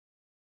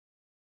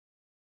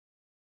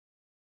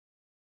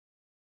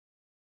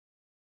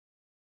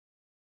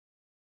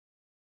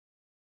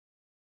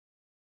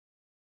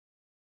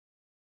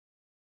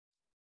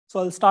So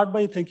I'll start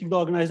by thanking the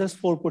organizers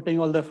for putting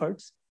all the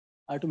efforts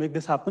to make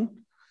this happen.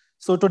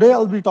 So today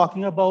I'll be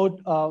talking about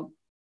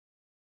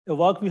the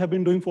work we have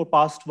been doing for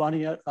past 1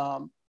 year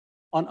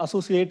on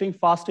associating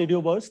fast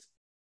radio bursts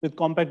with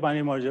compact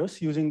binary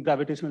mergers using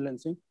gravitational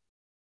lensing.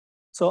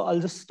 So I'll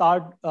just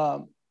start.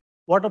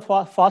 What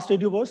are fast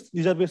radio bursts?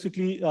 These are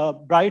basically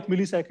bright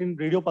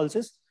millisecond radio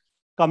pulses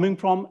coming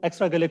from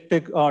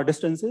extragalactic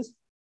distances.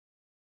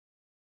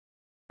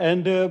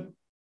 And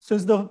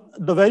since the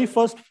very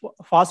first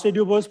fast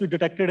radio burst we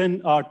detected in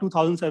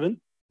 2007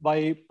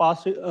 by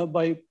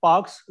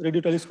Parkes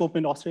radio telescope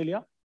in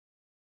Australia.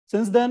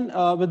 Since then,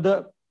 with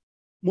the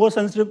more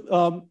sensitive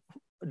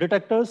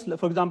detectors,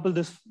 for example,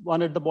 this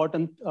one at the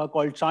bottom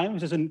called CHIME,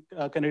 which is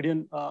a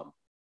Canadian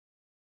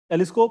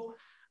telescope,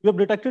 we have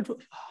detected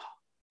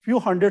few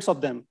hundreds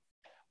of them.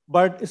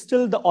 But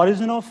still, the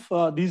origin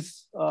of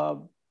these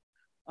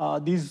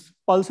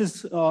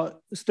pulses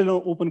is still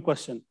an open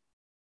question.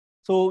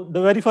 So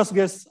the very first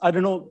guess, I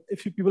don't know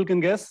if people can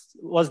guess,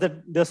 was that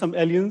there are some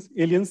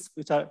aliens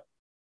which are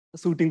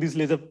shooting these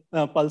laser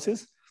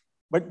pulses.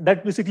 But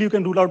that basically you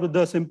can rule out with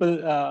the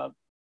simple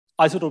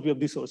isotropy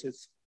of these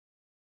sources.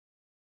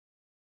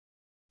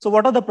 So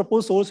what are the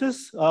proposed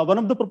sources? One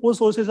of the proposed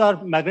sources are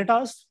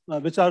magnetars,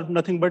 which are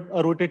nothing but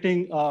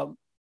rotating,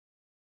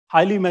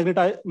 highly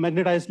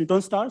magnetized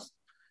neutron stars.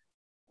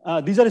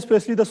 These are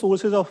especially the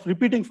sources of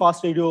repeating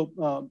fast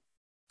radio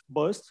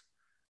bursts.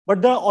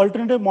 But there are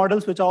alternative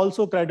models which are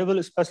also credible,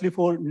 especially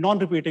for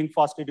non-repeating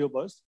fast radio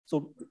bursts.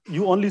 So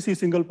you only see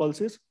single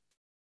pulses.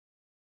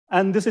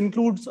 And this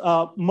includes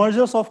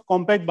mergers of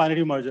compact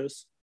binary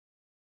mergers,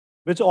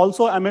 which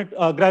also emit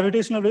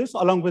gravitational waves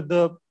along with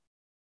the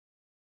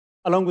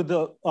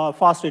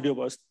fast radio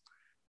burst.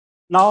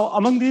 Now,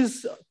 among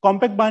these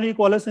compact binary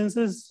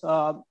coalescences,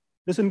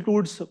 this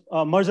includes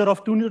a merger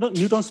of two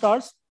neutron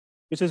stars,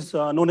 which is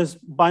known as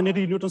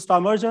binary neutron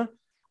star merger,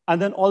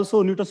 and then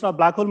also neutron star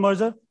black hole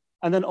merger,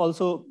 and then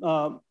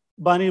also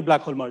binary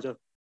black hole merger.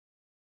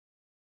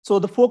 So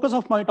the focus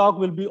of my talk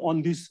will be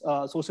on these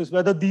sources,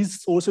 whether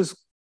these sources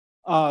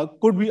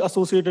could be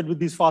associated with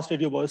these fast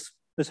radio bursts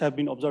which have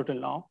been observed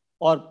till now,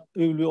 or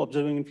we will be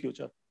observing in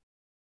future.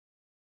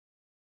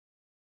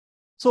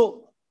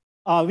 So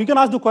we can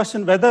ask the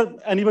question whether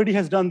anybody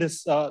has done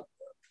this to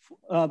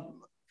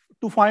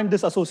find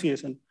this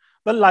association.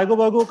 Well, LIGO,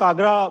 Virgo,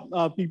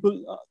 Kagra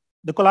people,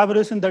 the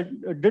collaboration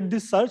that did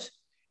this search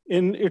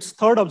in its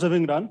third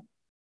observing run,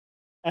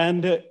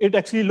 and it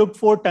actually looked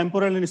for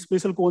temporal and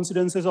spatial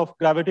coincidences of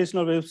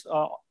gravitational waves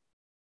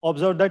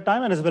observed that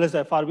time, and as well as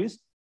FRBs.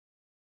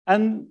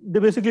 And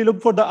they basically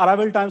looked for the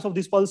arrival times of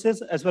these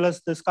pulses, as well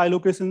as the sky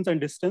locations and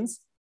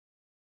distance.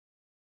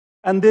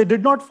 And they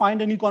did not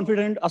find any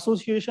confident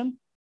association,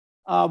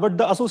 but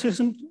the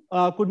association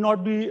could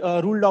not be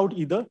ruled out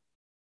either.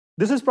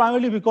 This is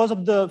primarily because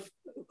of the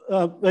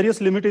various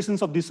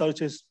limitations of these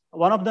searches.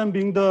 One of them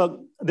being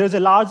there's a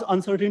large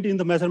uncertainty in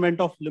the measurement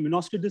of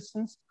luminosity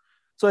distance.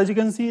 So as you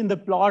can see in the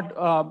plot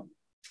on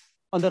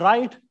the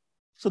right,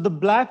 so the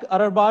black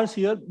error bars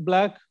here,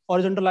 black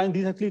horizontal line,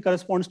 these actually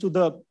corresponds to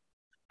the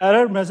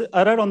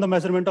error on the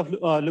measurement of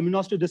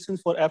luminosity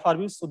distance for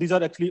FRBs. So these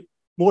are actually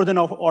more than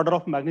of order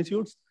of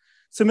magnitudes.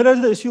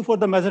 Similarly, the issue for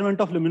the measurement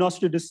of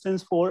luminosity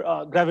distance for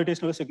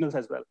gravitational signals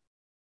as well.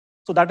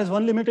 So that is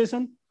one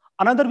limitation.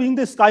 Another being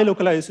the sky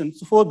localization.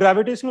 So for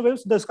gravitational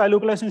waves, the sky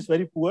localization is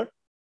very poor.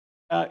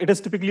 It is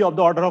typically of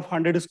the order of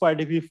 100 square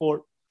degree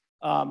for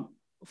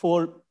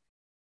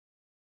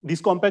these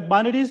compact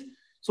binaries.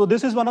 So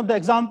this is one of the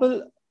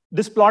examples.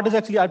 This plot is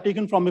actually I've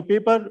taken from a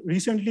paper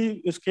recently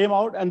which came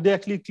out, and they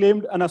actually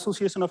claimed an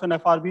association of an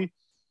FRB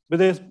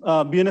with a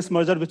BNS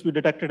merger, which we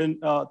detected in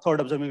third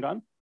observing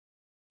run,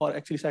 or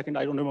actually second,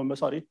 I don't remember,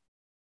 sorry.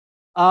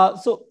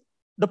 So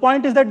the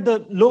point is that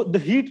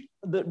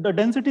the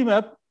density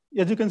map,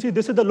 as you can see,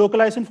 this is the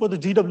localization for the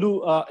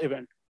GW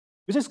event,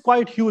 which is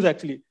quite huge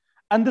actually.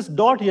 And this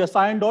dot here,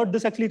 cyan dot,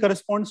 this actually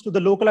corresponds to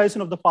the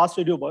localization of the fast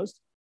radio burst.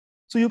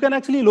 So you can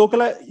actually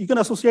you can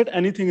associate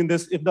anything in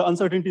this if the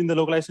uncertainty in the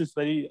localization is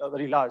very,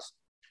 very large.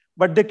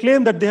 But they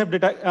claim that they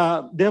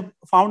have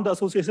found the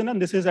association,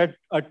 and this is at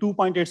a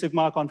 2.8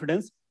 sigma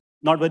confidence,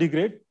 not very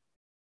great.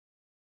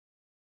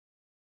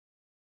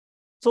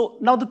 So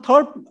now the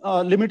third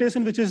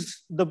limitation, which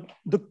is the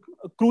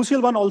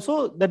crucial one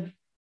also, that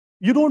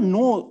you don't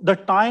know the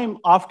time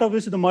after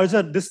which the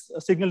merger this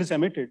signal is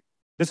emitted.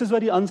 This is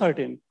very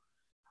uncertain.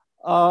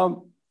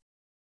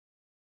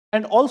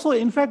 And also,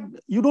 in fact,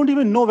 you don't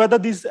even know whether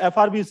these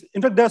FRBs,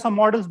 in fact, there are some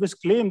models which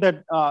claim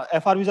that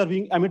FRBs are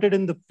being emitted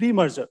in the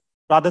pre-merger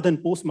rather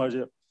than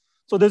post-merger.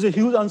 So there's a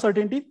huge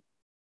uncertainty.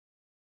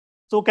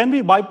 So can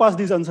we bypass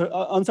these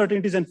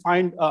uncertainties and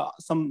find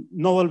some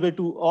novel way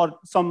to, or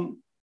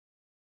some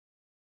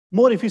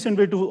more efficient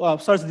way to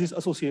search these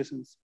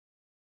associations?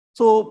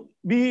 So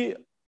we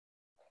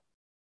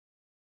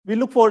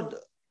look for,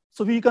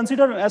 so we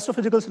consider an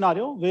astrophysical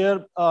scenario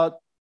where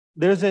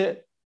there is a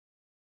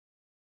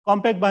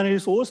compact binary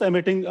source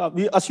emitting,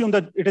 we assume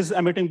that it is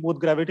emitting both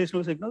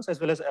gravitational signals as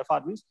well as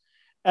FRBs.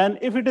 And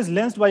if it is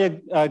lensed by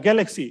a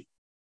galaxy,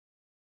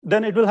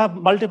 then it will have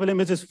multiple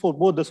images for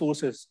both the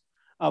sources.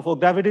 For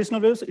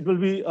gravitational waves, it will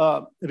be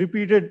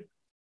repeated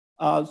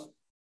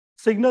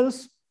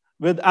signals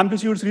with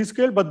amplitudes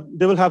rescaled, but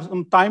they will have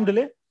some time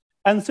delay.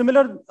 And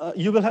similarly,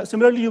 you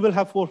will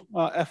have for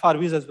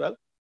FRVs as well.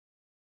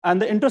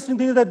 And the interesting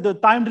thing is that the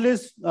time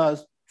delays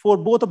for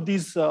both of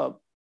these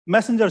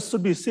messengers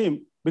should be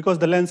same because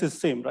the length is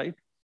same, right?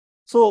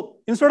 So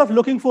instead of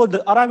looking for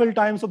the arrival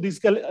times of these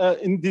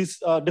in these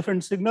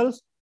different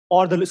signals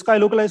or the sky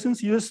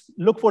localizations, you just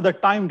look for the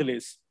time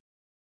delays.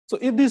 So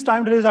if these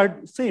time delays are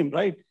same,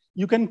 right,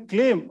 you can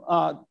claim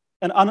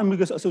an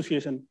unambiguous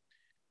association.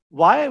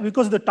 Why?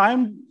 Because the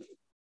time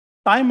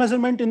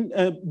measurement in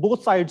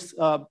both sides,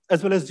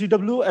 as well as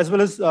GW, as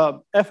well as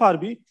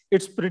FRB,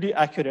 it's pretty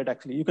accurate,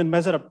 actually. You can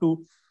measure up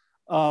to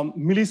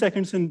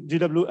milliseconds in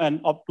GW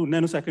and up to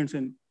nanoseconds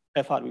in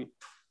FRB.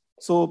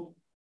 So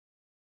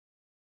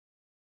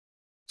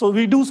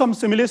we do some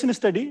simulation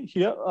study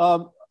here,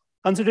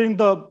 considering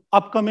the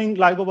upcoming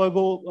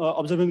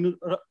LIGO-Kagra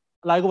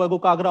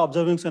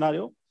observing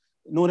scenario,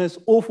 known as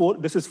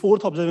O4. This is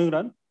 4th observing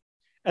run.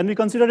 And we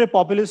consider a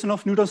population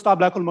of neutron star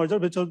black hole merger,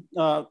 which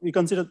we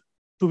consider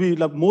to be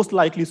the most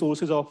likely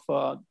sources of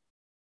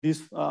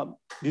these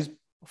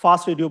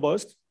fast radio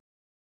bursts.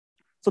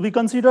 So we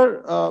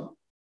consider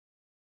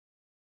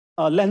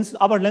our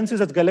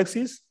lenses as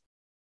galaxies,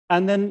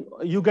 and then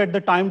you get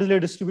the time delay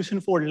distribution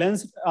for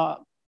lens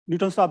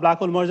neutron star black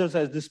hole mergers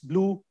as this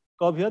blue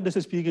curve here. This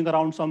is peaking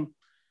around some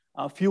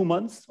few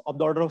months, of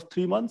the order of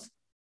 3 months.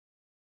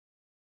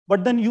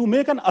 But then you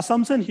make an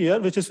assumption here,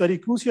 which is very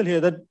crucial here,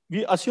 that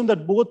we assume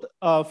that both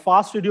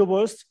fast radio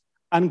bursts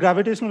and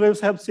gravitational waves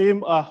have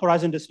same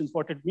horizon distance.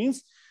 What it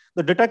means,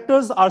 the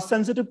detectors are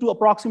sensitive to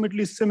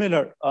approximately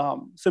similar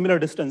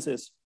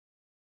distances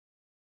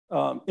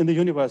in the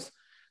universe.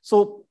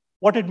 So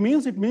what it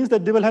means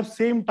that they will have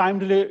same time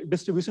delay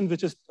distribution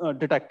which is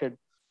detected.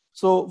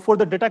 So for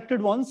the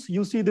detected ones,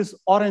 you see this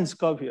orange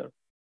curve here.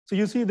 So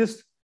you see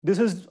this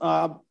is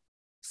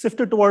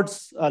shifted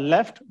towards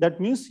left. That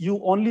means you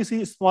only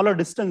see smaller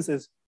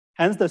distances,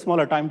 hence the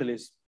smaller time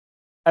delays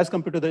as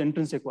compared to the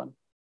intrinsic one.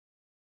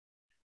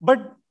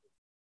 But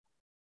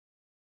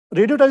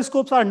radio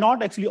telescopes are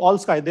not actually all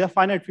sky. They are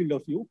finite field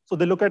of view. So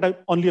they look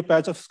at only a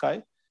patch of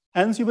sky.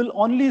 Hence you will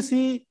only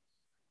see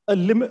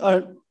a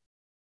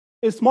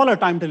smaller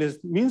time delays.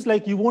 Means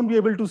like you won't be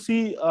able to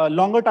see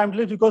longer time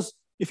delays, because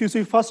if you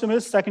see first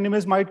image, second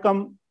image might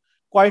come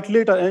quite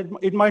later, and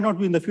it might not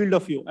be in the field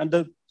of view.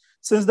 And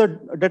since the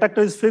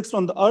detector is fixed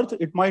on the Earth,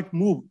 it might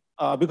move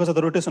because of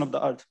the rotation of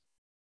the Earth.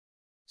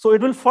 So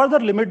it will further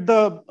limit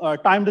the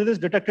time delays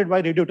detected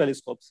by radio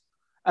telescopes.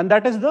 And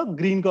that is the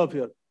green curve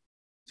here.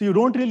 So you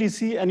don't really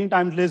see any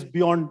time delays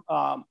beyond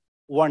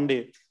 1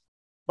 day.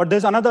 But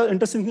there's another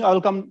interesting thing I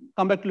will come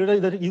back to later,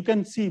 that you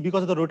can see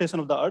because of the rotation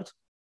of the Earth,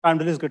 time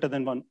delays greater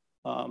than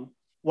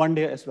 1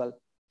 day as well.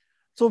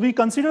 So we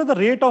consider the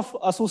rate of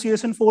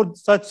association for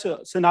such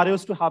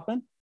scenarios to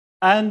happen.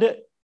 And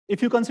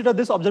if you consider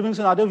this observing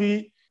scenario,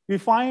 we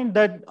find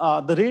that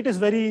the rate is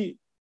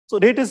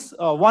rate is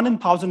 1 in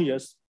 1,000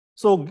 years.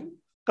 So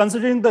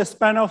considering the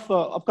span of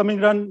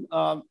upcoming run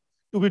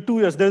to be 2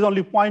 years, there's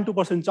only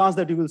 0.2% chance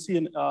that you will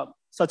see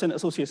such an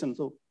association.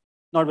 So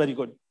not very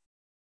good.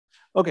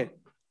 Okay.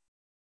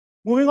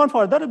 Moving on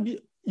further,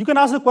 you can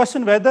ask the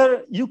question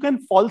whether you can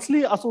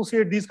falsely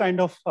associate these kind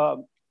of,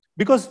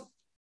 because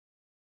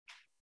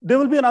there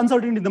will be an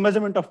uncertainty in the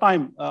measurement of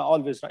time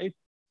always, right?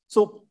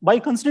 So by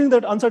considering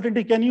that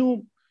uncertainty, can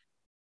you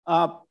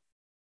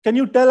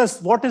tell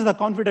us what is the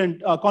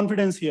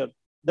confidence here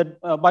that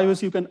by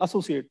which you can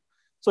associate?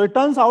 So it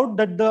turns out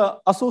that the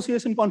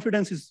association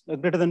confidence is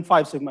greater than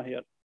 5 sigma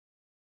here.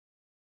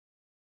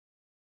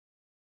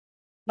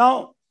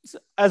 Now,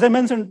 as I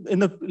mentioned in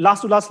the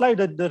last slide,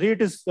 that the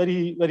rate is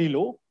very, very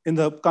low in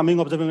the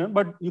coming observing run,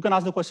 but you can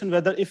ask the question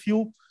whether if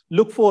you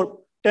look for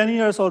 10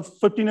 years or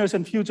 15 years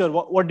in future,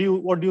 what do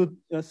you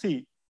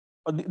see?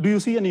 Or do you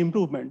see any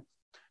improvement?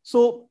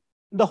 So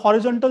the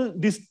horizontal,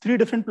 these 3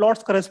 different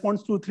plots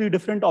corresponds to 3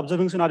 different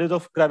observing scenarios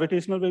of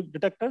gravitational wave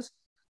detectors.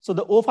 So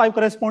the O5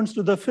 corresponds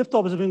to the 5th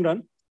observing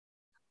run.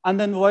 And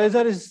then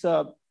Voyager is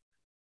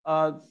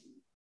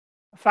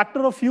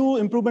factor of few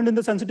improvement in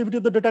the sensitivity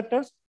of the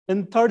detectors.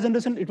 In 3rd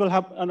generation, it will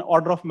have an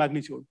order of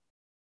magnitude.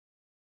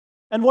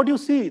 And what you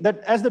see that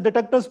as the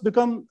detectors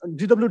become,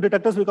 GW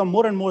detectors become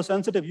more and more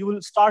sensitive, you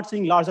will start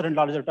seeing larger and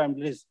larger time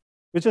delays,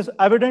 which is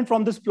evident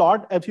from this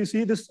plot. If you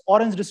see, this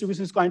orange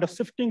distribution is kind of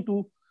shifting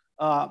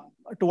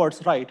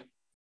towards right.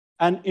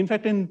 And in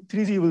fact, in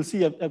 3G, you will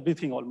see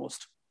everything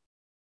almost.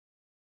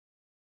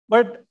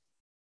 But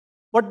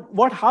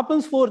what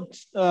happens for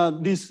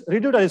these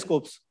radio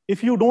telescopes,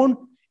 if you don't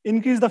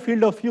increase the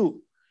field of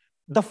view,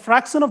 the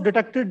fraction of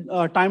detected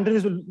time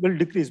delays will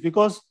decrease,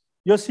 because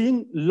you're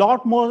seeing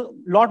lot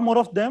more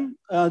of them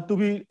to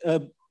be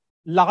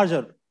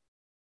larger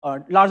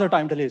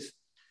time delays.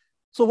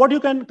 So what you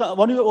can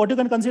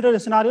consider a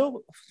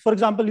scenario, for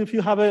example, if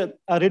you have a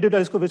radio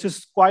telescope which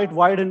is quite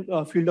wide in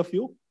field of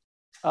view,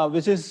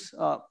 which is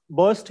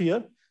burst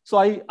here. So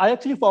I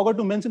actually forgot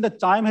to mention that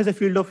time has a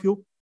field of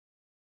view.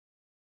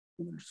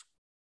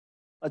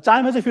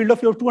 Chime has a field of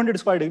view of 200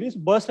 square degrees.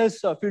 Burst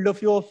has a field of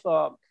view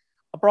of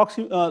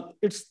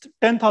it's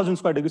 10,000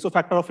 square degrees, so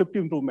factor of 50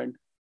 improvement.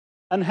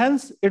 And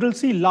hence, it will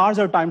see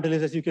larger time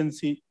delays, as you can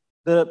see.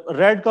 The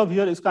red curve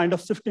here is kind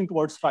of shifting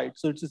towards right.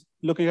 So it's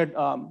looking at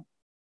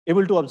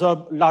able to observe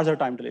larger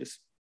time delays.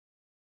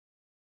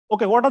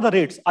 Okay, what are the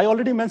rates? I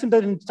already mentioned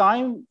that in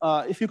Chime,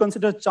 if you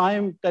consider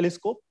Chime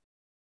telescope,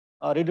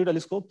 radio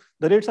telescope,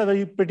 the rates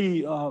are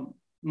pretty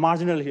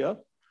marginal here.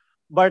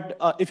 But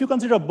if you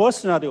consider a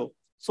burst scenario,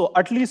 so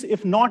at least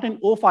if not in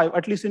O5,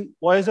 at least in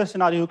Voyager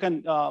scenario, you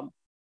can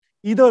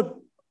either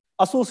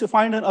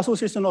find an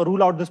association or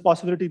rule out this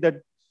possibility that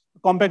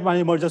compact band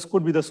emergers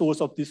could be the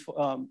source of these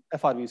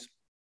FRVs.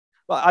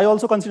 I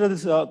also consider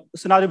this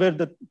scenario where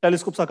the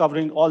telescopes are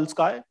covering all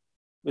sky,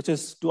 which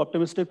is too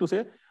optimistic to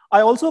say.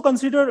 I also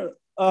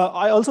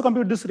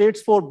compute these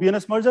rates for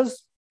BNS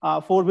mergers,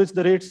 for which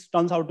the rates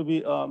turn out to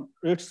be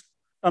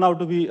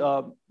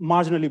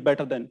marginally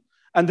better than.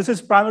 And this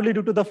is primarily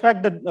due to the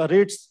fact that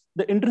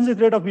the intrinsic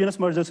rate of BNS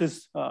mergers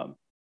is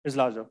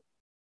larger.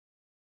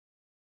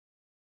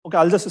 Okay,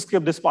 I'll just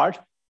skip this part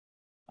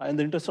in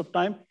the interest of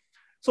time.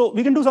 So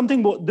we can do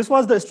something. This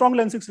was the strong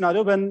lensing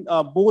scenario when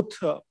both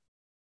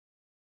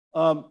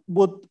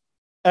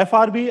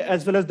FRB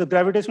as well as the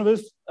gravitational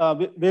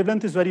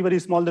wavelength is very, very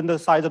small than the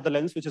size of the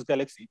lens, which is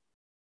galaxy.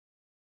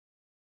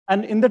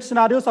 And in that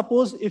scenario,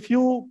 suppose if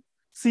you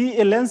see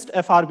a lensed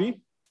FRB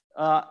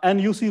and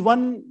you see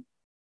one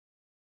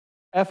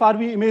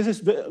FRB image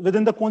is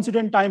within the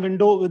coincident time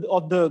window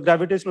of the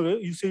gravitational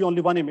wave, you see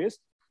only one image,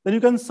 then you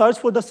can search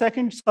for the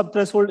second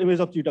subthreshold image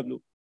of GW.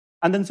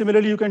 And then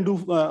similarly, you can do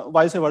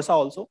vice versa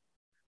also.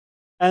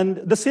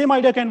 And the same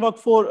idea can work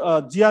for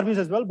GRBs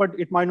as well, but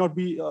it might not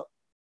be,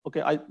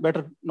 okay, I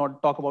better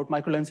not talk about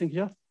microlensing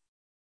here.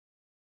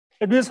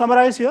 Let me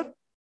summarize here.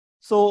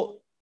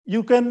 So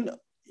you can,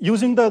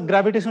 using the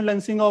gravitational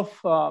lensing of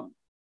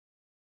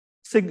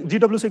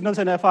GW signals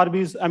and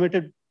FRBs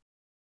emitted,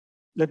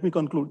 let me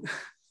conclude.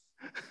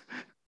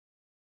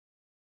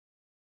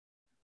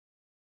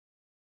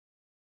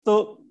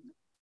 So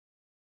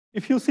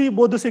if you see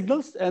both the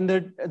signals and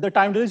the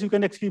time delays, you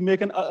can actually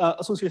make an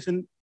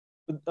association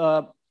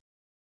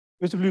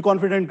which will be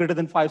confident greater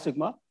than 5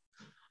 sigma.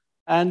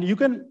 And you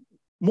can,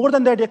 more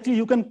than that, actually,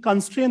 you can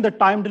constrain the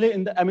time delay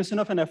in the emission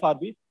of an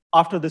FRB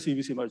after the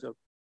CVC merger.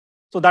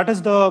 So that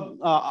is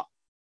the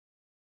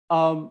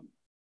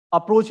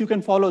approach you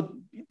can follow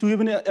to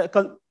even,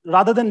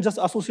 rather than just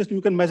association,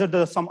 you can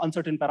measure some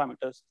uncertain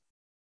parameters.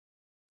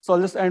 So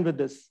I'll just end with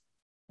this.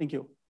 Thank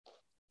you.